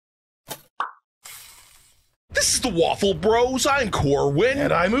This is the Waffle Bros. I'm Corwin.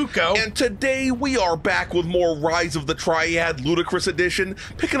 And I'm Uko. And today we are back with more Rise of the Triad Ludicrous Edition,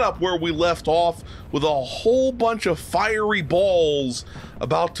 picking up where we left off with a whole bunch of fiery balls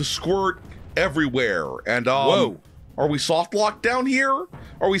about to squirt everywhere. And whoa. Are we soft locked down here?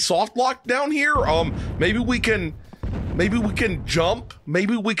 Are we soft locked down here? Maybe we can jump.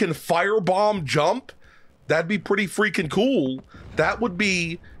 Maybe we can firebomb jump. That'd be pretty freaking cool. That would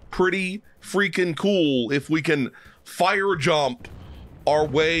be pretty freaking cool if we can fire jump our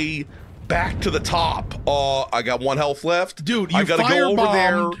way back to the top. I got 1 health left. Dude, I gotta go over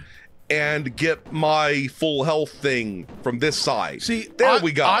there and get my full health thing from this side. See, there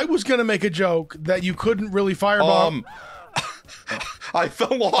we go. I was gonna make a joke that you couldn't really firebomb. I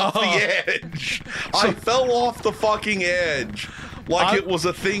fell off the edge. I fell off the fucking edge like it was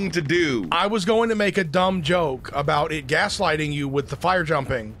a thing to do. I was going to make a dumb joke about it gaslighting you with the fire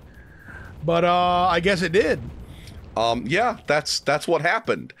jumping, but I guess it did. Yeah, that's what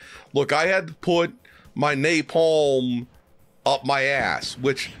happened. Look, I had to put my napalm up my ass,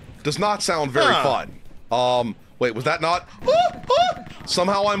 which does not sound very fun. Wait, was that not?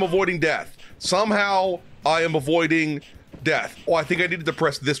 Somehow I'm avoiding death. Somehow I am avoiding death. Oh, I think I needed to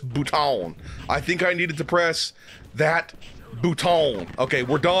press this button. I think I needed to press that button. Okay,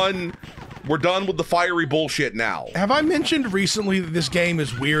 we're done. We're done with the fiery bullshit now. Have I mentioned recently that this game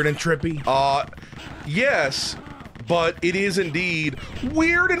is weird and trippy? Yes, but it is indeed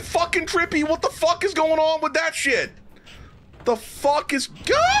weird and fucking trippy. What the fuck is going on with that shit? The fuck is...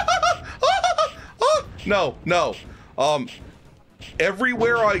 No.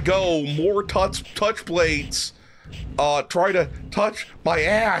 Everywhere I go, more touch plates try to touch my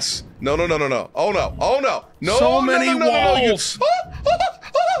ass. No. Oh no. No. So many walls.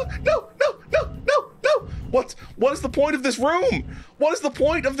 No. What is the point of this room? What is the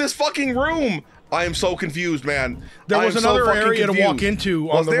point of this fucking room? I am so confused, man. There was another area to walk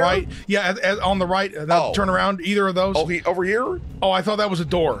into on the right. Yeah, on the right. Turn around. Either of those. Oh, over here? Oh, I thought that was a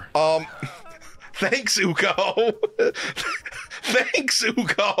door. Thanks, Uko. Thanks,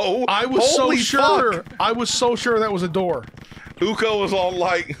 Uko. I was so sure. I was so sure that was a door. Uko was all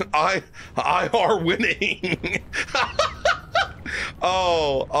like, I are winning.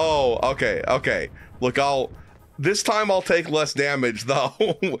 Okay. Look, this time I'll take less damage though.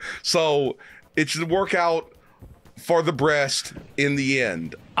 So it should work out for the breast in the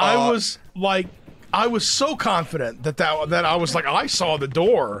end. I was so confident that I was like, I saw the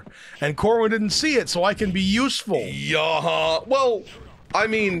door and Corwin didn't see it, so I can be useful. Yeah. Well, I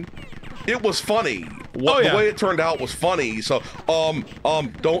mean, it was funny. The way it turned out was funny. So,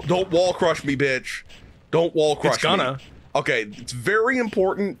 don't wall crush me, bitch. Don't wall crush me. It's gonna. Okay, it's very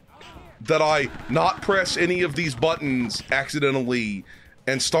important that I not press any of these buttons accidentally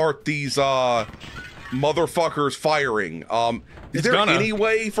and start these motherfuckers firing. Is there any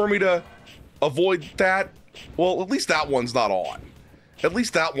way for me to avoid that? Well, at least that one's not on. At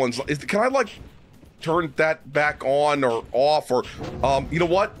least that one's... Can I, like, turn that back on or off? Or, you know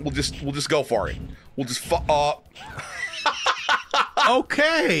what? We'll just go for it. We'll just...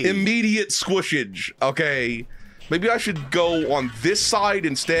 Okay. Immediate squishage. Okay. Maybe I should go on this side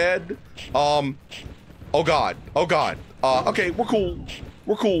instead. Oh, God. Okay, we're cool.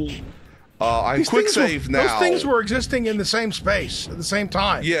 I'm quick save now. Those things were existing in the same space at the same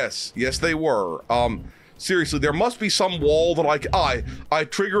time. Yes, they were. Seriously, there must be some wall that I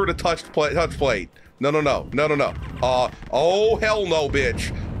triggered a touch plate. No. Oh hell no,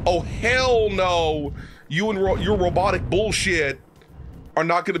 bitch. Oh hell no. You and your robotic bullshit are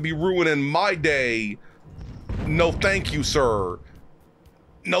not going to be ruining my day. No, thank you, sir.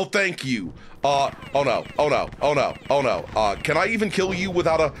 No, thank you. Oh no. Can I even kill you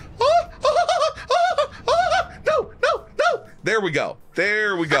without a... No. There we go.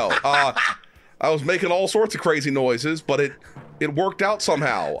 I was making all sorts of crazy noises, but it worked out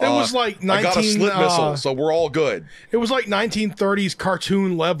somehow. It was like I got a slit missile, so we're all good. It was like 1930s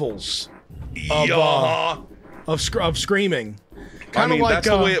cartoon levels of screaming. That's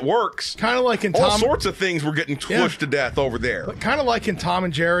the way it works. Kind of like in all sorts of things were getting squished to death over there. But kind of like in Tom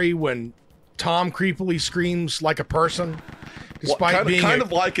and Jerry when Tom creepily screams like a person, despite being kind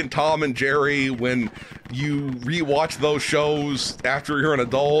of like in Tom and Jerry when you rewatch those shows after you're an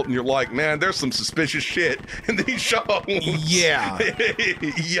adult and you're like, man, there's some suspicious shit in these shows. Yeah.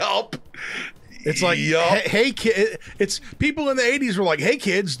 Yup. It's like, hey kid. It's people in the 80s were like, hey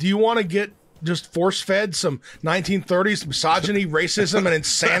kids, do you want to get just force-fed some 1930s misogyny, racism, and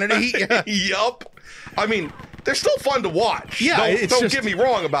insanity? Yup. I mean, they're still fun to watch. Yeah, don't get me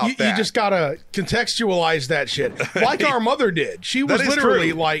wrong about that. You just gotta contextualize that shit, like our mother did. She was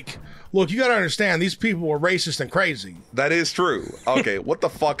literally like Look, you got to understand, these people were racist and crazy. That is true. Okay, what the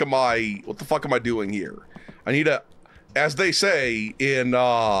fuck am I doing here? I need to, as they say in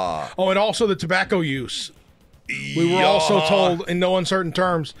Oh, and also the tobacco use. We were also told in no uncertain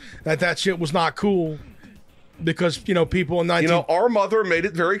terms that shit was not cool because, people in 19... our mother made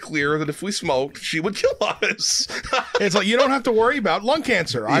it very clear that if we smoked, she would kill us. It's like, you don't have to worry about lung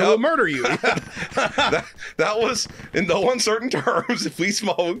cancer. I will murder you. that was in no uncertain terms. If we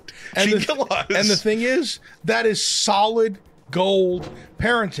smoked, she'd kill us. And the thing is, that is solid gold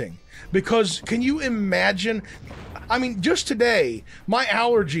parenting. Because can you imagine... I mean, just today, my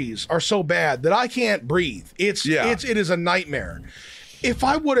allergies are so bad that I can't breathe. It is a nightmare. If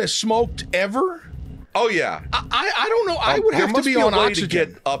I would have smoked ever... Oh, yeah. I don't know. I would have to be on oxygen.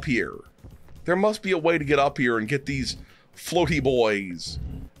 To get up here. There must be a way to get up here and get these floaty boys.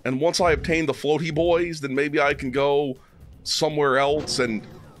 And once I obtain the floaty boys, then maybe I can go somewhere else and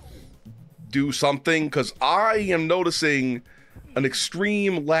do something. Because I am noticing an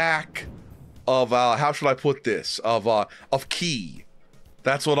extreme lack of, how should I put this? Of key.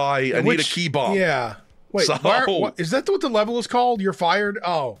 That's what I need a key bump. Yeah. Wait, is that what the level is called? You're fired?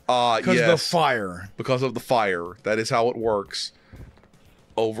 Oh. Because of the fire. Because of the fire. That is how it works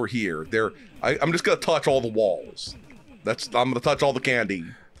over here. I'm just going to touch all the walls. I'm going to touch all the candy.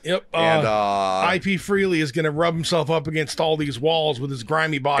 Yep. And IP Freely is going to rub himself up against all these walls with his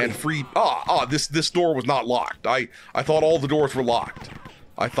grimy body. And this door was not locked. I thought all the doors were locked.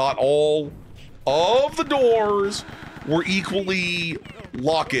 I thought all of the doors were equally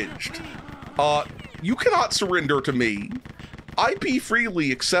lockaged. You cannot surrender to me. IP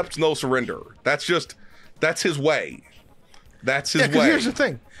Freely accepts no surrender. That's his way. That's his way. Because here's the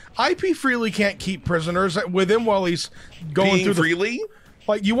thing. IP Freely can't keep prisoners with him while he's going through freely?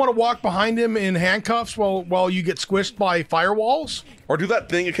 Like, you want to walk behind him in handcuffs while you get squished by firewalls? Or do that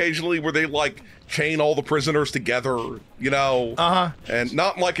thing occasionally where they, chain all the prisoners together, Uh-huh. And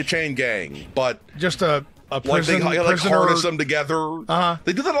not like a chain gang, but... Just a prison, they harness them together. Uh-huh.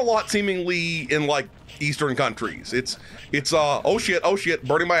 They do that a lot, seemingly, in, Eastern countries. It's oh shit,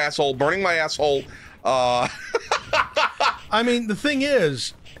 burning my asshole. I mean, the thing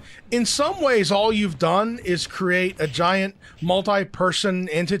is... In some ways, all you've done is create a giant multi-person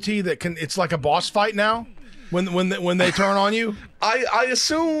entity that it's like a boss fight now when they turn on you. I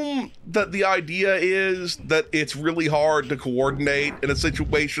assume that the idea is that it's really hard to coordinate in a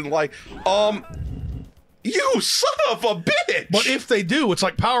situation like, you son of a bitch! But if they do, it's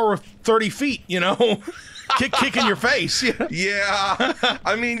like power of 30 feet, kick in your face. Yeah.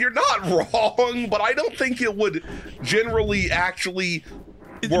 I mean, you're not wrong, but I don't think it would generally actually...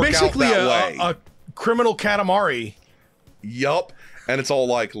 Basically a criminal Katamari. Yup. And it's all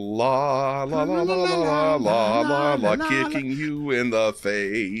like la la la la la la la la kicking you in the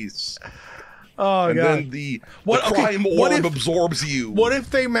face. Oh, and God. then the crime orb absorbs you. What if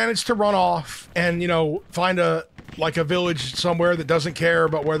they manage to run off and, find a village somewhere that doesn't care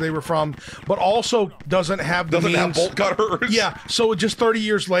about where they were from, but also doesn't have bolt cutters? Yeah. So just 30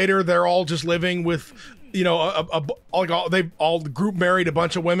 years later, they're all just living with... the group married a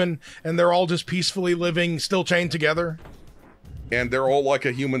bunch of women, and they're all just peacefully living, still chained together. And they're all like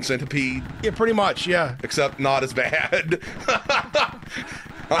a human centipede. Yeah, pretty much, yeah. Except not as bad.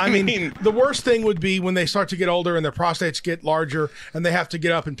 I mean, the worst thing would be when they start to get older and their prostates get larger, and they have to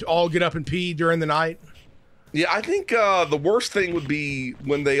get up and pee during the night. Yeah, I think the worst thing would be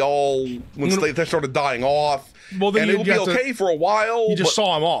when they started dying off. Well, then it would be okay for a while. You just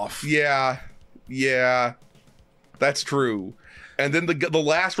saw them off. Yeah, that's true. And then the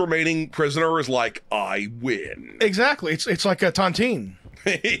last remaining prisoner is like, I win. Exactly. It's like a tontine.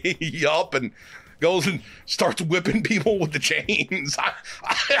 Yup, and goes and starts whipping people with the chains.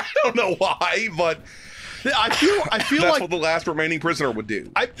 I don't know why, but I feel that's like what the last remaining prisoner would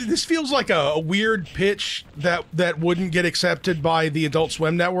do. This feels like a weird pitch that wouldn't get accepted by the Adult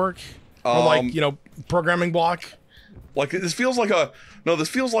Swim network or programming block. This feels like a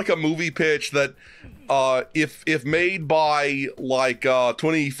movie pitch that if made by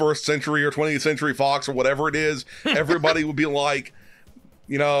 21st Century or 20th Century Fox or whatever it is, everybody would be like,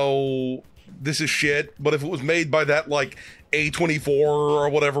 this is shit. But if it was made by that A24 or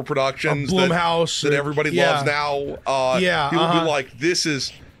whatever productions Blumhouse that everybody loves now, people would be like, this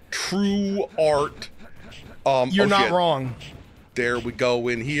is true art. You're not wrong. There we go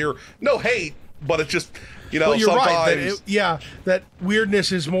in here. No hate, but it's just... Well, you're sometimes... right. That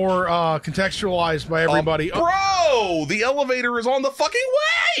weirdness is more contextualized by everybody. Bro, the elevator is on the fucking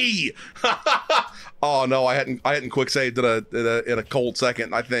way. Oh no, I hadn't quick saved in a cold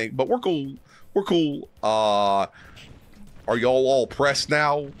second, I think. But we're cool. Are y'all all pressed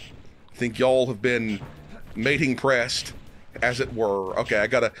now? think y'all have been mating pressed, as it were. Okay, I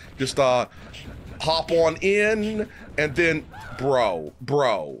gotta just hop on in, and then bro.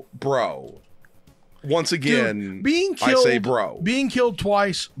 Once again, Dude, being killed, I say bro. Being killed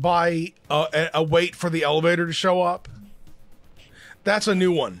twice by a wait for the elevator to show up. That's a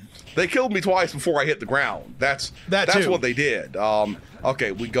new one. They killed me twice before I hit the ground. That's what they did.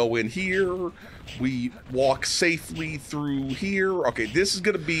 Okay, we go in here. We walk safely through here. Okay, this is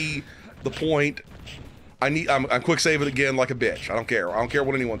gonna be the point. I'm quick saving again like a bitch. I don't care. I don't care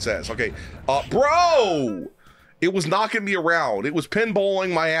what anyone says. Okay, bro, it was knocking me around. It was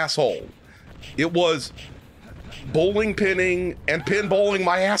pinballing my asshole. It was bowling pinning and pinballing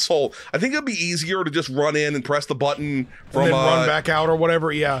my asshole. I think it'd be easier to just run in and press the button from and then run back out or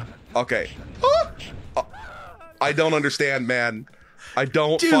whatever. Yeah. Okay. I don't understand, man. I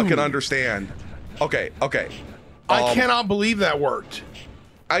don't fucking understand. Okay. I cannot believe that worked.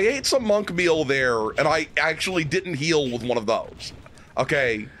 I ate some monk meal there, and I actually didn't heal with one of those.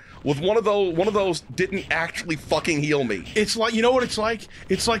 Okay. With one of those didn't actually fucking heal me. It's like, you know what it's like?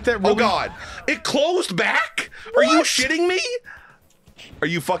 It's like that really... Oh God, it closed back? What? Are you shitting me? Are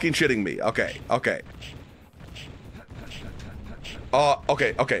you fucking shitting me? Okay. Okay,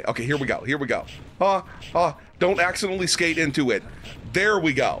 here we go. Don't accidentally skate into it. There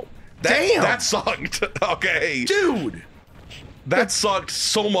we go. Damn! That sucked. Okay. Dude! That sucked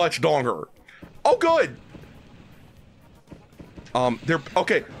so much longer. Oh, good.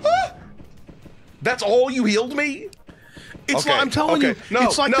 Okay. That's all you healed me? It's like, I'm telling you, no,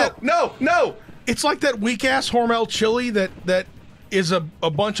 it's like no. It's like that weak ass Hormel chili that is a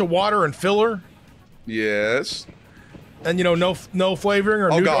bunch of water and filler. Yes. And no flavoring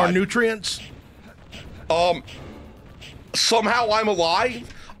or nutrients. Somehow I'm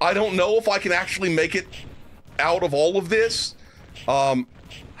alive. I don't know if I can actually make it out of all of this.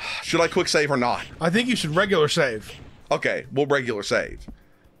 Should I quick save or not? I think you should regular save. Okay, we'll regular save.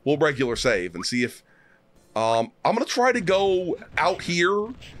 And see if I'm gonna try to go out here.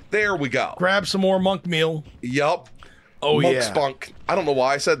 There we go. Grab some more monk meal. Yup. Oh, monk spunk. I don't know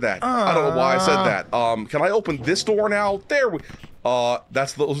why I said that. Can I open this door now? There we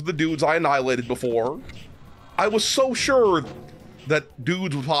those are the dudes I annihilated before. I was so sure that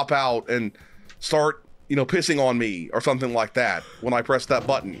dudes would pop out and start, pissing on me or something like that when I pressed that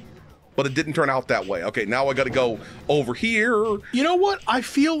button. But it didn't turn out that way. Okay, now I got to go over here. You know what? I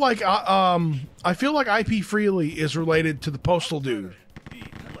feel like IP Freely is related to the postal dude.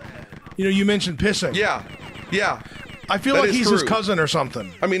 You mentioned pissing. Yeah. I feel like he's his cousin or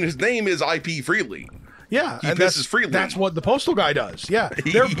something. I mean, his name is IP Freely. Yeah, he pisses freely. That's what the postal guy does. Yeah,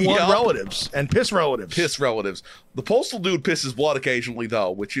 they're blood relatives and piss relatives. The postal dude pisses blood occasionally,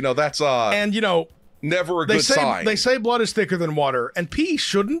 though, which that's never a good sign. They say blood is thicker than water, and pee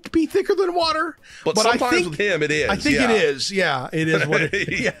shouldn't be thicker than water. But sometimes I think, with him, it is. I think it is. Yeah, it is what it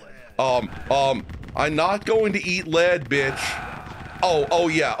is. Yeah. I'm not going to eat lead, bitch. Oh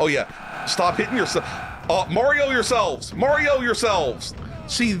yeah. Stop hitting yourself. Mario yourselves.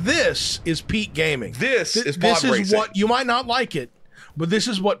 See, this is peak gaming. This is what you might not like it, but this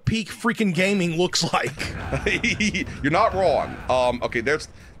is what peak freaking gaming looks like. You're not wrong. Okay,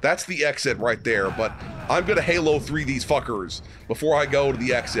 that's the exit right there, but I'm gonna Halo 3 these fuckers before I go to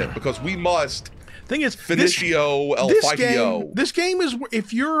the exit because we must. Thing is, Finitio El Fightio. This game is,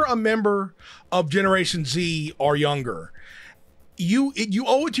 if you're a member of Generation Z or younger, you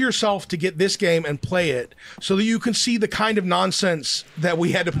owe it to yourself to get this game and play it so that you can see the kind of nonsense that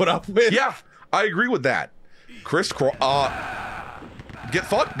we had to put up with. Yeah, I agree with that. Get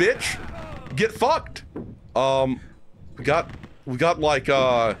fucked, bitch. Get fucked. We got like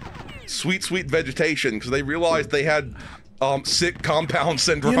sweet vegetation because they realized they had sick compound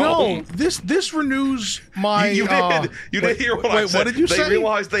syndrome. This renews my. You did hear what I said. What did you say? They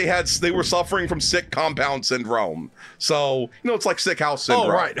realized they were suffering from sick compound syndrome. So it's like sick house syndrome.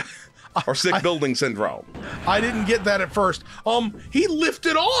 Oh right. Or sick building syndrome. I didn't get that at first. He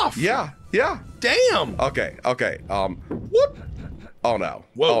lifted off. Yeah. Damn. Okay. Whoop. Oh no.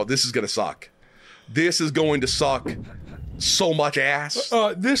 Whoa. Oh, this is gonna suck. This is going to suck so much ass.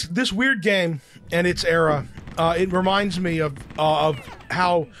 This weird game and its era. It reminds me of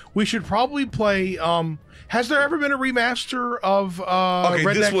how we should probably play. Has there ever been a remaster of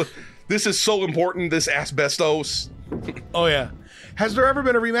Redneck? This is so important. This asbestos. Oh yeah. Has there ever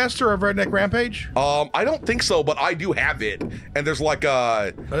been a remaster of Redneck Rampage? I don't think so, but I do have it. And there's like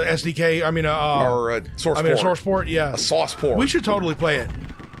a SDK. Or a source port. A source port. Yeah. A sauce port. We should totally play it.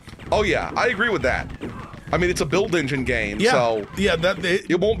 Oh yeah, I agree with that. I mean, it's a build engine game, so yeah,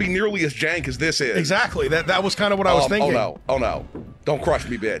 it won't be nearly as jank as this is. Exactly. That was kind of what I was thinking. Oh no. Don't crush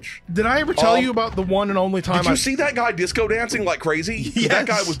me, bitch. Did I ever tell you about the one and only time Did you see that guy disco dancing like crazy? Yes. That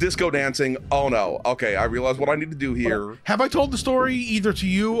guy was disco dancing. Oh, no. Okay, I realize what I need to do here. Have I told the story either to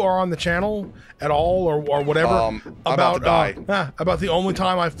you or on the channel at all or whatever about the only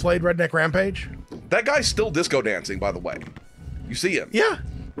time I've played Redneck Rampage? That guy's still disco dancing, by the way. You see him? Yeah.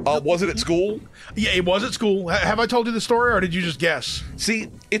 Was it at school? Yeah, it was at school. Have I told you the story, or did you just guess? See,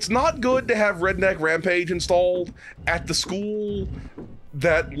 it's not good to have Redneck Rampage installed at the school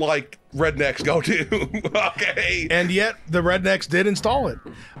that, like, rednecks go to. Okay. And yet, the rednecks did install it.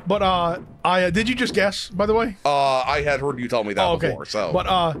 But did you just guess, by the way? I had heard you tell me that before, so. But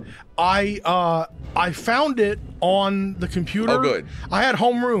I found it on the computer. Oh, good. I had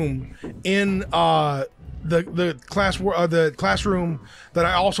homeroom in the classroom that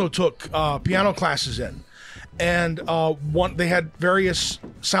I also took piano classes in, and they had various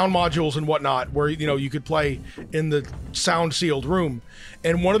sound modules and whatnot where you could play in the sound sealed room,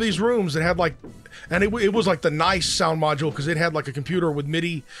 and one of these rooms that had like, and it was like the nice sound module because it had like a computer with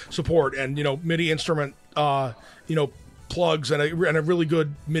MIDI support and MIDI instrument plugs and a really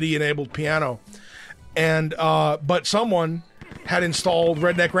good MIDI enabled piano, and but someone had installed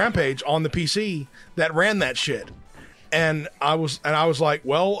Redneck Rampage on the PC that ran that shit, and I was like,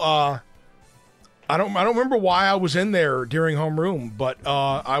 well, I don't remember why I was in there during homeroom, but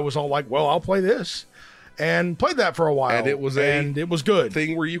I was all like, well, I'll play this, and played that for a while, and it was good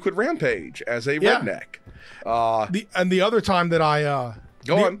thing where you could rampage as a redneck. The other time that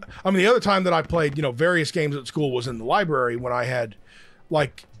the other time that I played various games at school was in the library when I had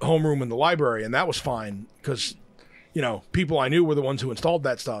like homeroom in the library, and that was fine because people I knew were the ones who installed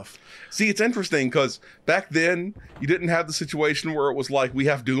that stuff. See, it's interesting because back then you didn't have the situation where it was like we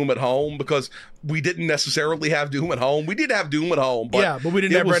have Doom at home, because we didn't necessarily have Doom at home. We did have Doom at home, but we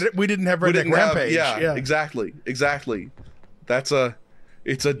didn't have Redneck Rampage. Exactly.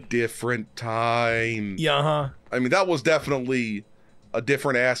 It's a different time. Yeah. I mean, that was definitely a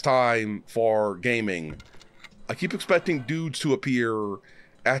different ass time for gaming. I keep expecting dudes to appear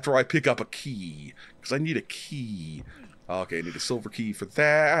after I pick up a key, because I need a key. Okay, I need a silver key for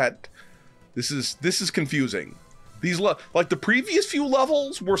that. This is confusing. These like the previous few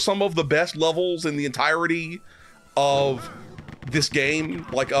levels were some of the best levels in the entirety of this game,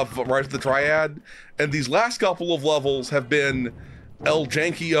 like of Rise of the Triad, and these last couple of levels have been El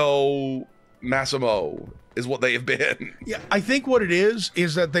Jankio Massimo is what they have been. Yeah, I think what it is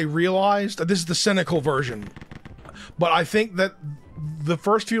that they realized that this is the cynical version, but I think that the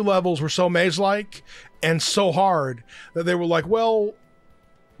first few levels were so maze-like and so hard that they were like, well,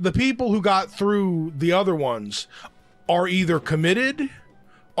 the people who got through the other ones are either committed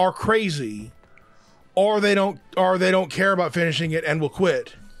or crazy, or they don't care about finishing it and will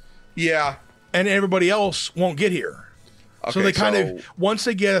quit. Yeah. And everybody else won't get here. Okay, so they kind of, once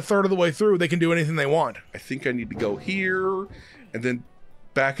they get a third of the way through, they can do anything they want. I think I need to go here and then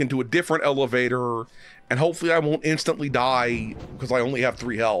back into a different elevator, and hopefully I won't instantly die because I only have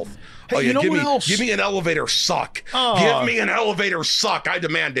 3 health. Hey, give me an elevator suck. Give me an elevator suck. I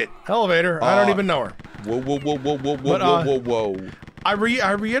demand it. Elevator? I don't even know her. Whoa. I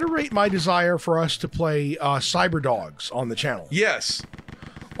reiterate my desire for us to play Cyber Dogs on the channel. Yes.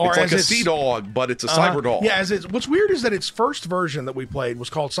 It's like a sea dog, but it's a cyber dog. Yeah, what's weird is that its first version that we played was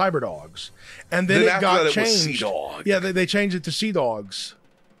called Cyber Dogs, and then it got changed. It was Sea Dog. Yeah, they changed it to Sea Dogs.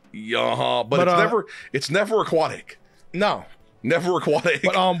 Yeah, but it's never aquatic. No, never aquatic.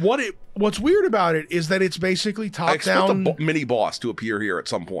 But what's weird about it is that it's basically top down. I expect a mini boss to appear here at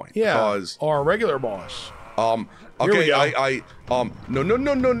some point. Yeah, or a regular boss. Okay, no.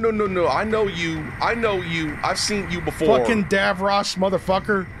 I know you. I've seen you before. Fucking Davros,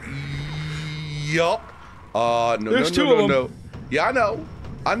 motherfucker. Yup. There's two of them. Yeah,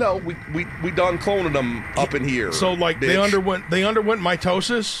 I know. We done cloning them up in here. So like bitch. they underwent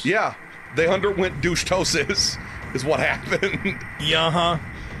mitosis. Yeah, they underwent douche-tosis is what happened. Yeah.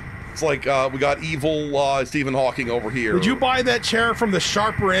 It's like we got evil Stephen Hawking over here. Would you buy that chair from the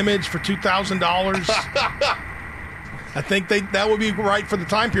Sharper Image for $2,000? I think that would be right for the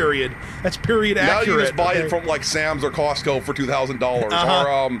time period. That's period accurate. Now you just buy it from like Sam's or Costco for $2,000,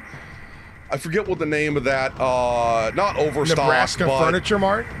 or I forget what the name of that. Not Overstock, Nebraska Furniture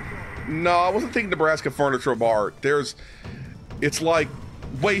Mart. No, I wasn't thinking Nebraska Furniture Mart. It's like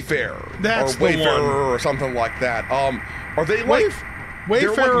Wayfair. That's or the Wayfarer one. Or something like that. Are they like they're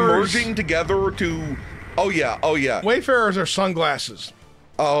like merging together to? Oh yeah. Wayfarers are sunglasses.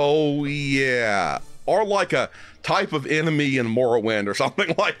 Oh yeah. Or like a type of enemy in Morrowind or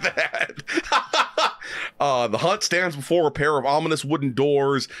something like that. The hunt stands before a pair of ominous wooden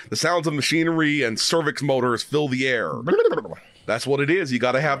doors. The sounds of machinery and cervix motors fill the air. That's what it is. You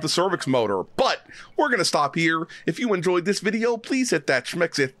got to have the cervix motor. But we're going to stop here. If you enjoyed this video, please hit that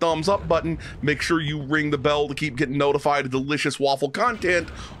schmexy thumbs up button. Make sure you ring the bell to keep getting notified of delicious waffle content.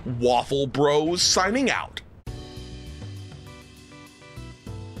 Waffle Bros signing out.